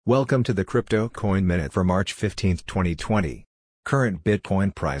Welcome to the Crypto Coin Minute for March 15, 2020. Current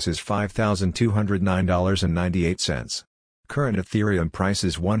Bitcoin price is $5,209.98. Current Ethereum price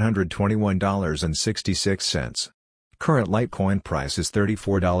is $121.66. Current Litecoin price is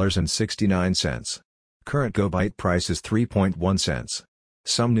 $34.69. Current GoByte price is 3.1 cents.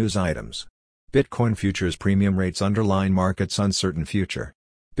 Some news items. Bitcoin futures premium rates underline market's uncertain future.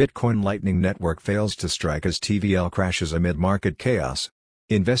 Bitcoin Lightning Network fails to strike as TVL crashes amid market chaos.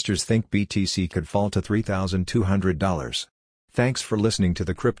 Investors think BTC could fall to $3,200. Thanks for listening to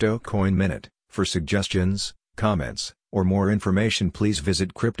the Crypto Coin Minute. For suggestions, comments, or more information, please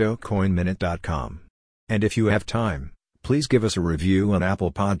visit CryptoCoinMinute.com. And if you have time, please give us a review on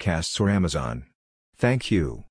Apple Podcasts or Amazon. Thank you.